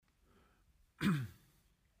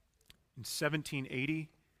In 1780,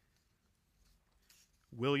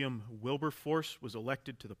 William Wilberforce was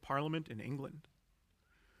elected to the Parliament in England.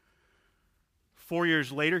 4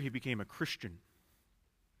 years later, he became a Christian.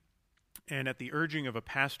 And at the urging of a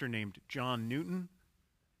pastor named John Newton,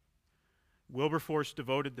 Wilberforce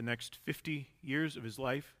devoted the next 50 years of his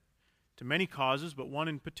life to many causes, but one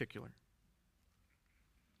in particular.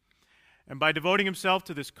 And by devoting himself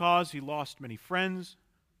to this cause, he lost many friends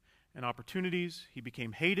and opportunities. He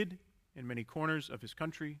became hated in many corners of his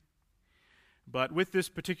country. But with this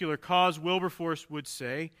particular cause, Wilberforce would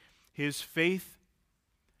say, his faith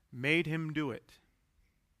made him do it.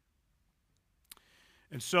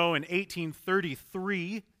 And so in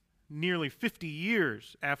 1833, nearly 50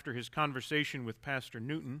 years after his conversation with Pastor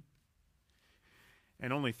Newton,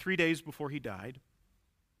 and only 3 days before he died,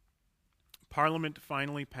 Parliament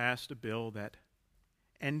finally passed a bill that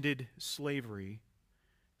ended slavery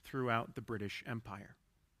throughout the British Empire.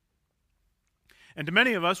 And to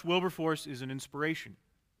many of us, Wilberforce is an inspiration.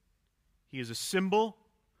 He is a symbol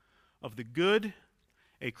of the good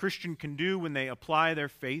a Christian can do when they apply their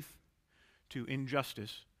faith to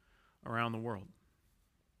injustice around the world.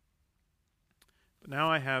 But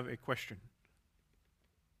now I have a question.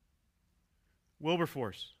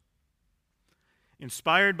 Wilberforce,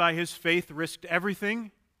 inspired by his faith, risked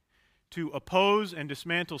everything to oppose and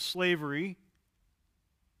dismantle slavery.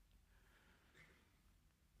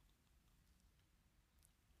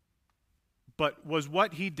 But was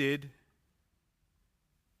what he did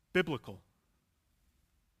biblical?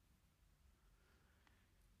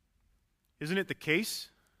 Isn't it the case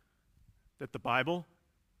that the Bible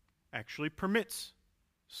actually permits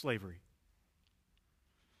slavery?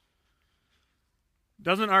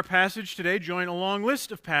 Doesn't our passage today join a long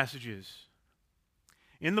list of passages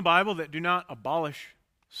in the Bible that do not abolish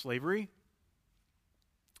slavery,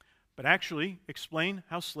 but actually explain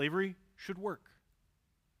how slavery should work?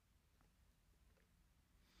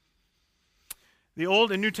 The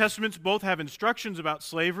Old and New Testaments both have instructions about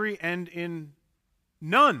slavery, and in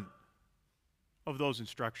none of those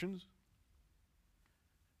instructions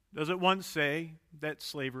does it once say that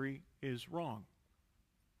slavery is wrong.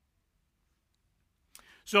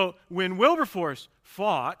 So when Wilberforce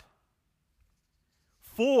fought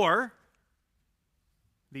for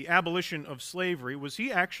the abolition of slavery, was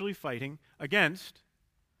he actually fighting against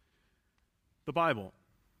the Bible?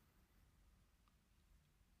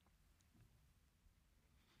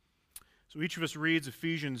 So each of us reads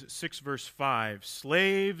Ephesians 6, verse 5.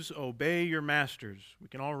 Slaves, obey your masters. We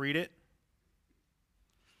can all read it.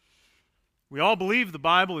 We all believe the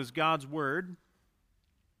Bible is God's word.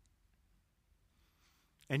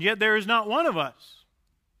 And yet there is not one of us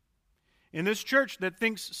in this church that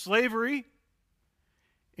thinks slavery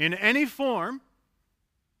in any form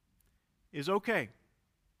is okay.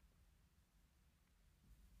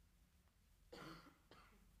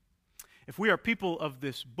 If we are people of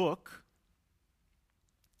this book,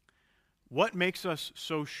 what makes us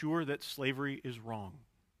so sure that slavery is wrong?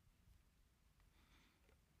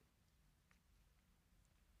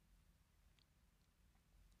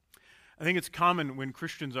 I think it's common when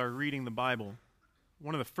Christians are reading the Bible,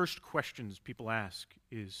 one of the first questions people ask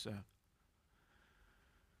is,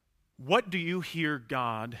 what do you hear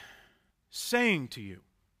God saying to you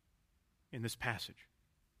in this passage?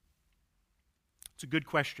 It's a good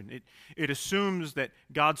question. It assumes that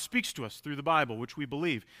God speaks to us through the Bible, which we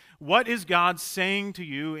believe. What is God saying to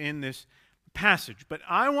you in this passage? But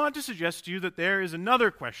I want to suggest to you that there is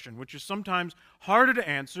another question, which is sometimes harder to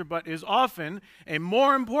answer, but is often a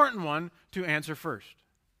more important one to answer first.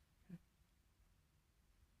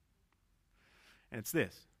 And it's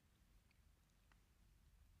this.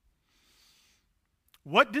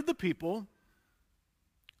 What did the people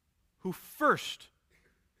who first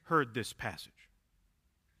heard this passage?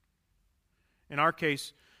 In our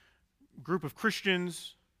case, a group of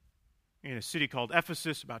Christians in a city called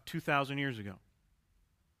Ephesus about 2,000 years ago.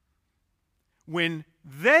 When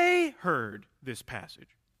they heard this passage,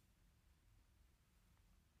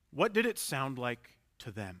 what did it sound like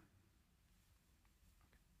to them?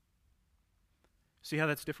 See how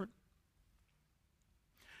that's different?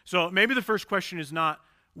 So maybe the first question is not,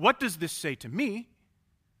 what does this say to me?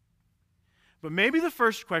 But maybe the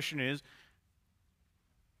first question is,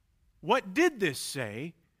 what did this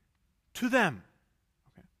say to them?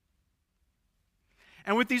 Okay.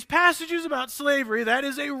 And with these passages about slavery, that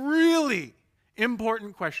is a really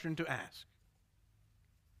important question to ask.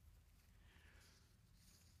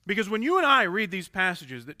 Because when you and I read these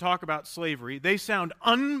passages that talk about slavery, they sound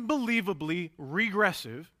unbelievably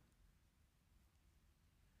regressive,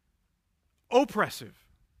 oppressive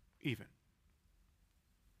even.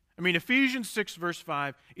 I mean, Ephesians 6, verse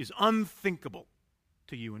 5 is unthinkable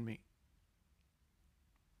to you and me.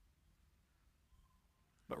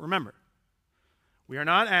 But remember, we are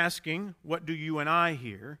not asking, what do you and I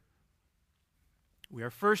hear? We are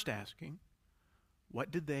first asking,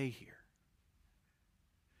 what did they hear?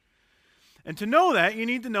 And to know that, you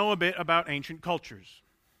need to know a bit about ancient cultures.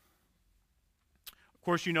 Of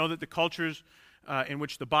course, you know that the cultures in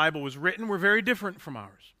which the Bible was written were very different from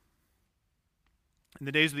ours. In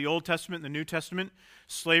the days of the Old Testament and the New Testament,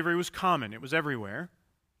 slavery was common. It was everywhere.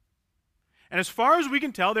 And as far as we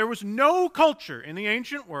can tell, there was no culture in the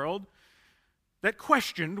ancient world that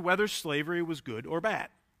questioned whether slavery was good or bad.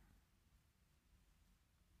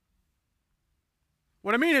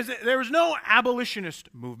 What I mean is that there was no abolitionist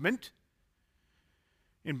movement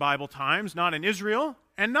in Bible times, not in Israel,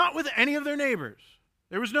 and not with any of their neighbors.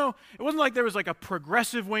 It wasn't like there was like a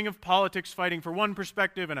progressive wing of politics fighting for one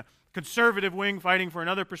perspective and a conservative wing fighting for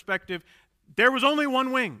another perspective. There was only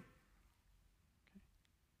one wing.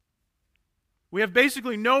 We have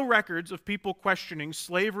basically no records of people questioning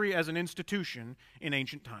slavery as an institution in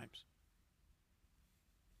ancient times.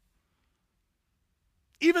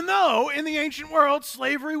 Even though in the ancient world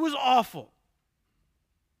slavery was awful.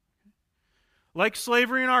 Like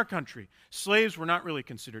slavery in our country, slaves were not really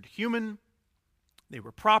considered human. They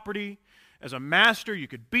were property. As a master, you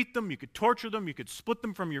could beat them, you could torture them, you could split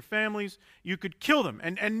them from your families, you could kill them,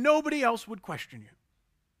 and nobody else would question you.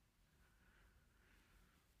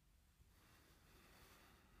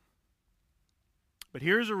 But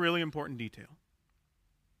here's a really important detail.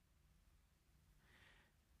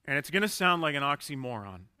 And it's going to sound like an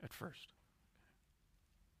oxymoron at first.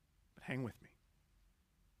 But hang with me.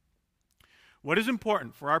 What is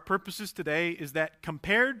important for our purposes today is that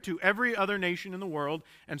compared to every other nation in the world,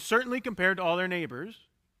 and certainly compared to all their neighbors,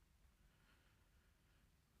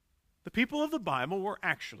 the people of the Bible were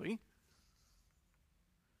actually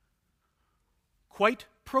quite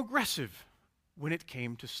progressive when it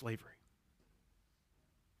came to slavery.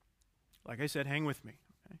 Like I said, hang with me.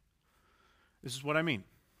 Okay? This is what I mean.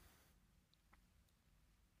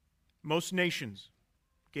 Most nations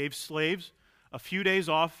gave slaves a few days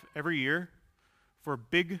off every year for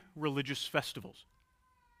big religious festivals.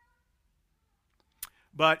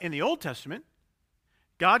 But in the Old Testament,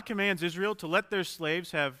 God commands Israel to let their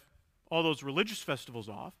slaves have all those religious festivals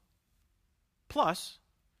off, plus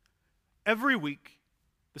every week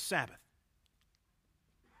the Sabbath.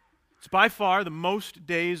 It's by far the most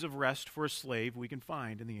days of rest for a slave we can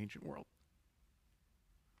find in the ancient world.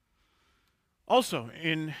 Also,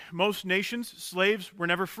 in most nations, slaves were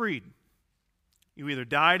never freed. You either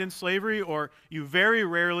died in slavery or you very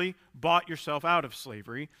rarely bought yourself out of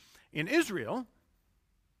slavery. In Israel,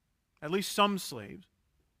 at least some slaves,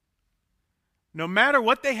 no matter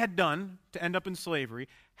what they had done to end up in slavery,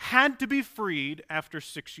 had to be freed after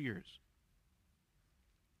 6 years.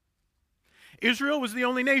 Israel was the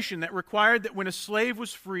only nation that required that when a slave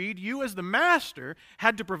was freed, you as the master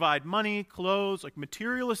had to provide money, clothes, like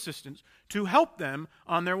material assistance to help them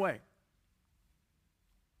on their way.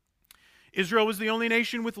 Israel was the only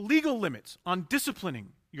nation with legal limits on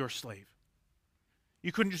disciplining your slave.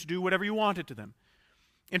 You couldn't just do whatever you wanted to them.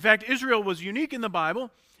 In fact, Israel was unique in the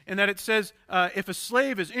Bible in that it says if a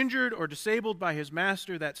slave is injured or disabled by his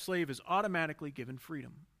master, that slave is automatically given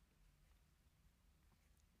freedom.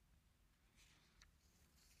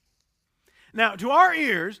 Now, to our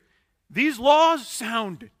ears, these laws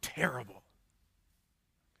sound terrible.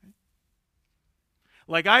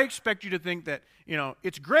 Like, I expect you to think that,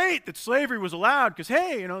 it's great that slavery was allowed because,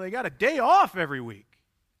 hey, they got a day off every week.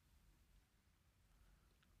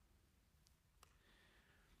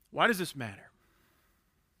 Why does this matter?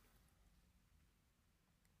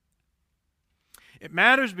 It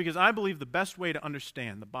matters because I believe the best way to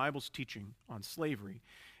understand the Bible's teaching on slavery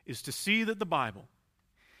is to see that the Bible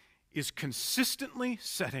is consistently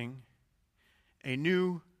setting a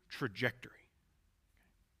new trajectory.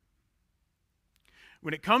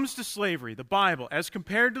 When it comes to slavery, the Bible, as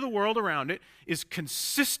compared to the world around it, is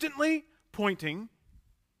consistently pointing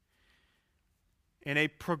in a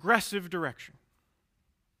progressive direction.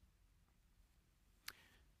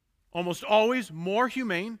 Almost always more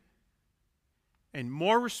humane and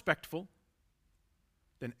more respectful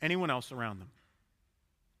than anyone else around them.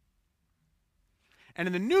 And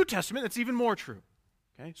in the New Testament, that's even more true.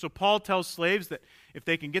 Okay? So Paul tells slaves that if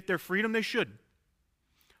they can get their freedom, they should.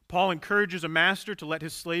 Paul encourages a master to let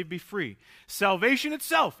his slave be free. Salvation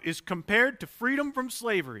itself is compared to freedom from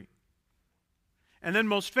slavery. And then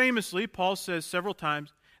most famously, Paul says several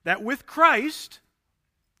times that with Christ,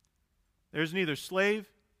 there's neither slave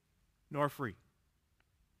nor free.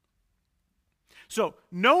 So,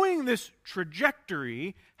 knowing this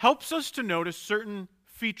trajectory helps us to notice certain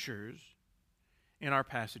features in our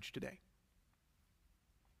passage today.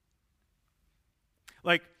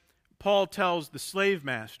 Like, Paul tells the slave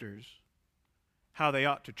masters how they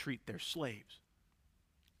ought to treat their slaves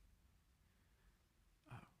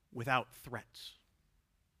without threats.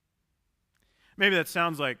 Maybe that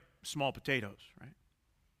sounds like small potatoes, right?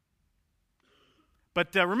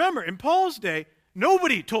 But remember, in Paul's day,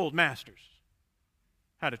 nobody told masters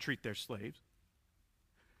how to treat their slaves,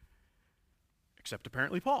 except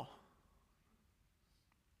apparently Paul.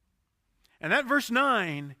 And that verse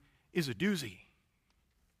 9 is a doozy.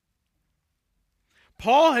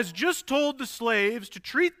 Paul has just told the slaves to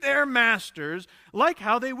treat their masters like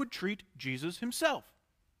how they would treat Jesus himself.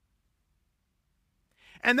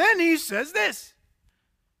 And then he says this: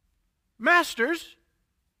 Masters,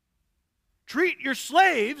 treat your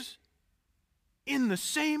slaves in the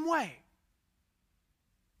same way.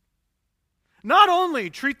 Not only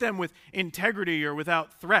treat them with integrity or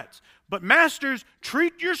without threats, but masters,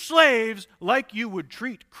 treat your slaves like you would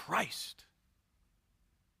treat Christ.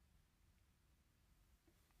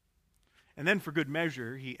 And then for good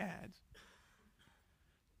measure, he adds,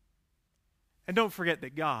 and don't forget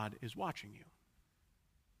that God is watching you.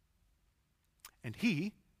 And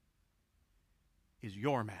he is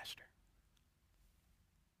your master.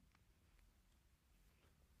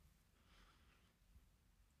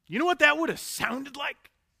 You know what that would have sounded like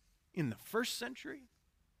in the first century?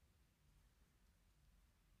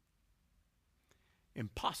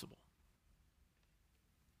 Impossible.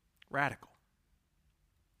 Radical.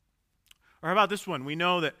 Or how about this one? We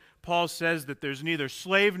know that Paul says that there's neither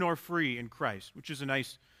slave nor free in Christ, which is a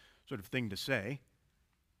nice sort of thing to say.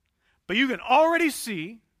 But you can already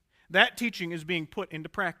see that teaching is being put into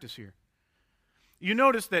practice here. You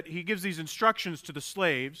notice that he gives these instructions to the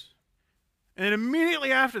slaves, and then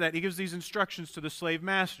immediately after that, he gives these instructions to the slave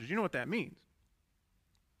masters. You know what that means?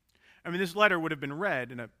 I mean, this letter would have been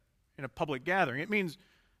read in a public gathering. It means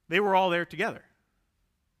they were all there together.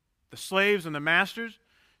 The slaves and the masters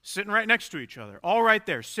sitting right next to each other, all right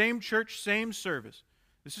there, same church, same service.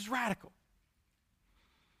 This is radical.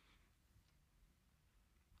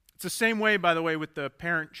 It's the same way, by the way, with the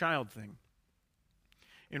parent-child thing.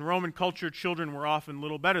 In Roman culture, children were often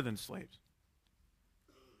little better than slaves.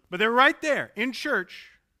 But they're right there in church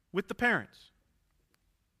with the parents.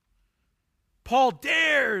 Paul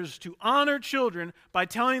dares to honor children by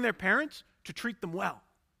telling their parents to treat them well.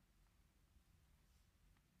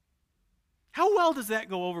 How well does that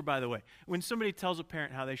go over, by the way, when somebody tells a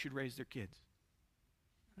parent how they should raise their kids?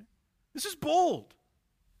 This is bold.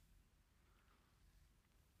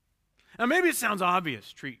 Now, maybe it sounds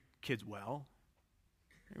obvious, treat kids well.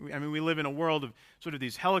 I mean, we live in a world of sort of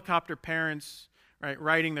these helicopter parents, right,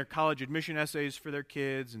 writing their college admission essays for their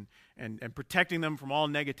kids and protecting them from all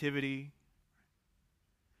negativity.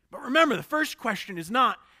 But remember, the first question is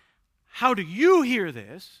not, how do you hear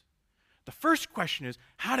this? The first question is,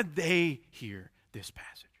 how did they hear this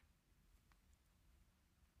passage?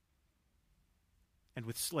 And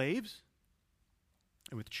with slaves,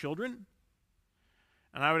 and with children,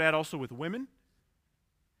 and I would add also with women,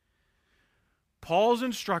 Paul's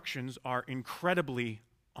instructions are incredibly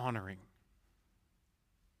honoring.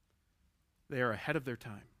 They are ahead of their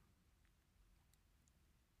time.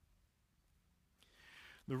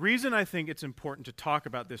 The reason I think it's important to talk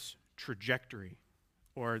about this trajectory,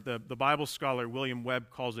 or the Bible scholar William Webb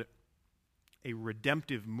calls it a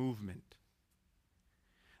redemptive movement.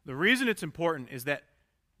 The reason it's important is that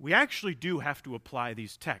we actually do have to apply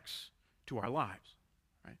these texts to our lives.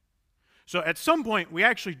 Right? So at some point, we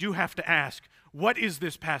actually do have to ask, what is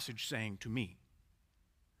this passage saying to me?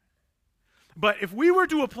 But if we were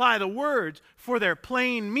to apply the words for their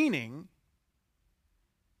plain meaning,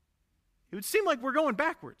 it would seem like we're going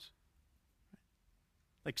backwards.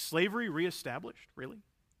 Like slavery reestablished, really?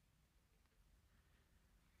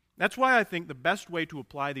 That's why I think the best way to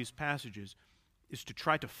apply these passages is to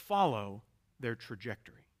try to follow their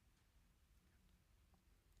trajectory.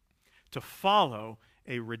 To follow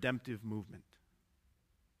a redemptive movement.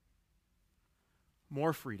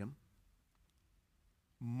 More freedom,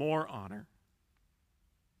 more honor,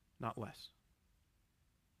 not less.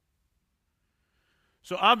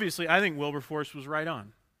 So obviously, I think Wilberforce was right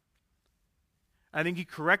on. I think he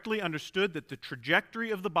correctly understood that the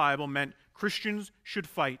trajectory of the Bible meant Christians should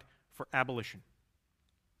fight for abolition.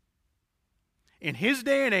 In his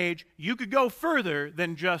day and age, you could go further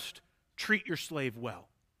than just treat your slave well.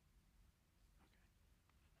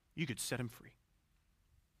 You could set him free.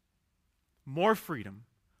 More freedom,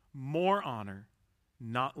 more honor,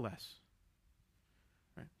 not less.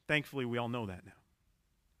 Right? Thankfully, we all know that now.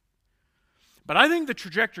 But I think the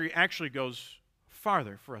trajectory actually goes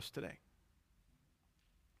farther for us today.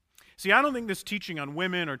 See, I don't think this teaching on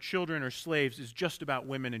women or children or slaves is just about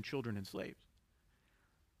women and children and slaves.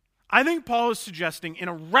 I think Paul is suggesting, in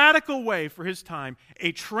a radical way for his time,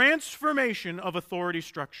 a transformation of authority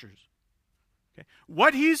structures. Okay?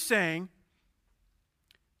 What he's saying,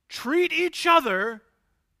 treat each other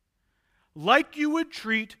like you would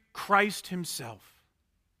treat Christ himself.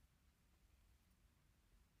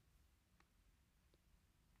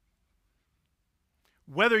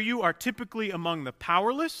 Whether you are typically among the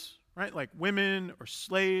powerless, right, like women or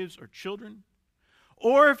slaves or children,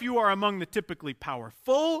 or if you are among the typically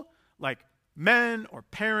powerful, like men or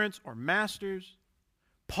parents or masters,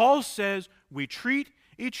 Paul says we treat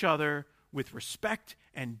each other with respect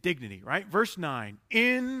and dignity, right? Verse 9,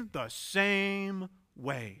 in the same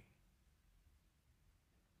way.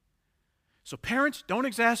 So parents, don't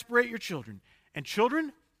exasperate your children. And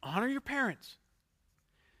children, honor your parents.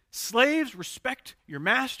 Slaves, respect your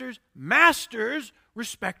masters. Masters,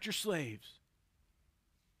 respect your slaves.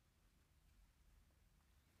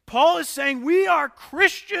 Paul is saying we are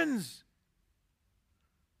Christians.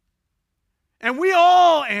 And we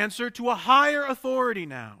all answer to a higher authority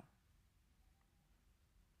now.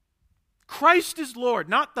 Christ is Lord,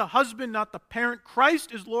 not the husband, not the parent.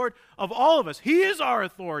 Christ is Lord of all of us. He is our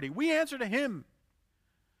authority. We answer to Him.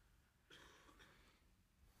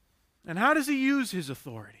 And how does He use His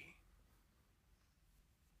authority?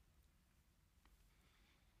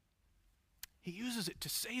 He uses it to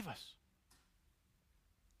save us.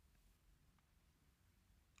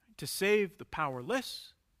 To save the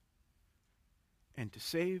powerless and to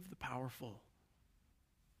save the powerful.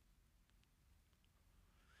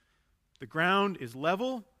 The ground is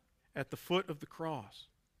level at the foot of the cross.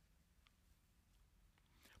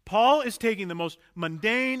 Paul is taking the most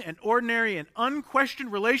mundane and ordinary and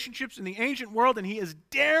unquestioned relationships in the ancient world, and he is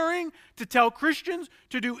daring to tell Christians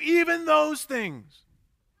to do even those things.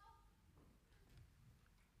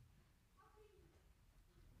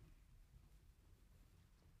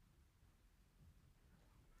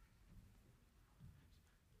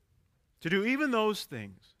 To do even those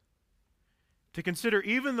things. To consider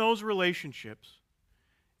even those relationships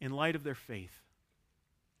in light of their faith.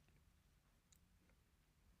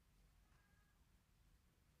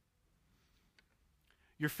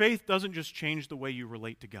 Your faith doesn't just change the way you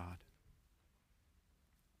relate to God.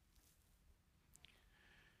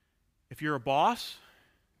 If you're a boss,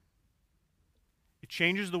 it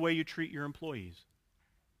changes the way you treat your employees.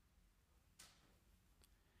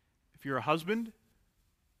 If you're a husband, it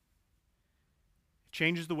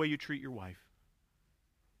changes the way you treat your wife.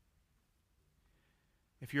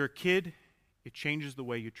 If you're a kid, it changes the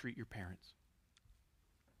way you treat your parents.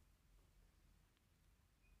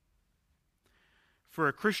 For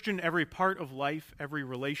a Christian, every part of life, every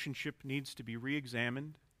relationship needs to be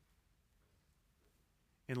re-examined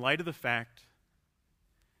in light of the fact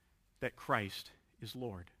that Christ is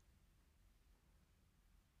Lord.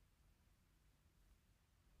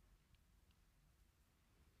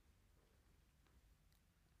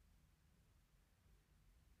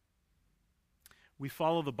 We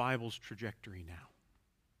follow the Bible's trajectory now.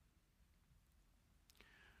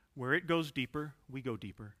 Where it goes deeper, we go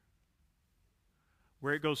deeper.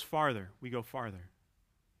 Where it goes farther, we go farther.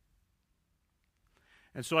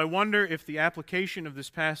 And so I wonder if the application of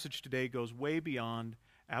this passage today goes way beyond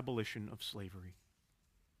abolition of slavery.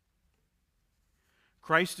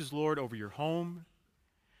 Christ is Lord over your home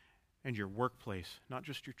and your workplace, not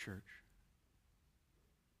just your church.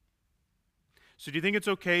 So do you think it's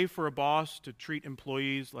okay for a boss to treat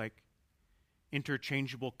employees like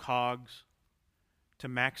interchangeable cogs to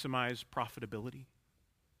maximize profitability?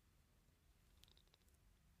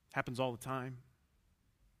 Happens all the time.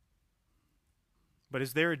 But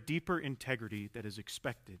is there a deeper integrity that is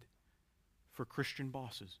expected for Christian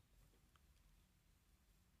bosses?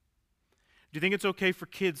 Do you think it's okay for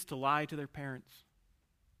kids to lie to their parents?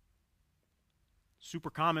 Super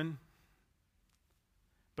common.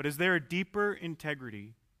 But is there a deeper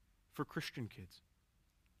integrity for Christian kids?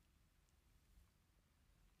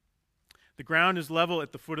 The ground is level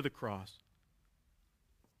at the foot of the cross.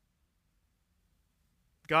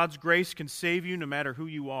 God's grace can save you no matter who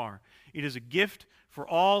you are. It is a gift for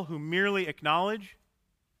all who merely acknowledge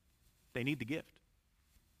they need the gift.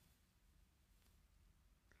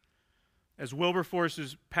 As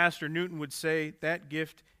Wilberforce's Pastor Newton would say, that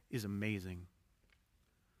gift is amazing.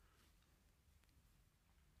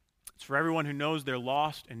 It's for everyone who knows they're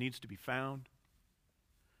lost and needs to be found.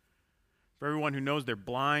 For everyone who knows they're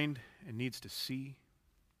blind and needs to see.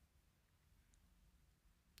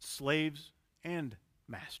 slaves and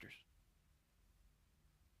masters,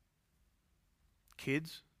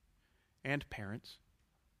 kids and parents,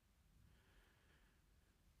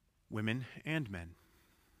 women and men.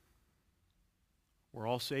 We're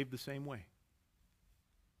all saved the same way,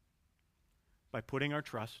 by putting our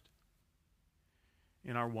trust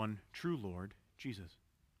in our one true Lord, Jesus.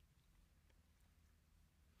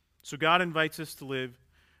 So God invites us to live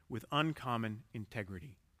with uncommon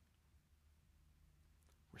integrity,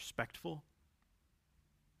 respectful,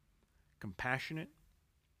 compassionate,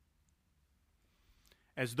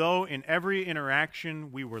 as though in every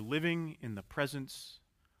interaction we were living in the presence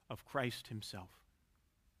of Christ himself.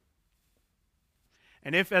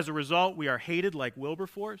 And if as a result we are hated like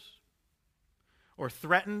Wilberforce, or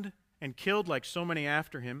threatened and killed like so many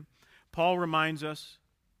after him, Paul reminds us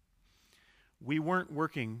we weren't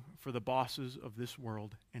working for the bosses of this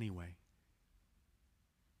world anyway.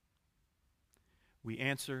 We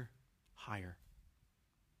answer higher.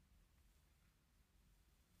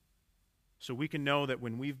 So we can know that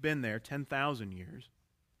when we've been there 10,000 years,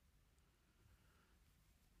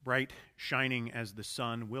 bright, shining as the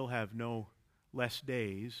sun, we'll have no less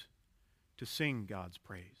days to sing God's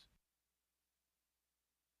praise.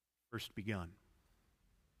 First begun.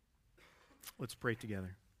 Let's pray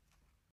together.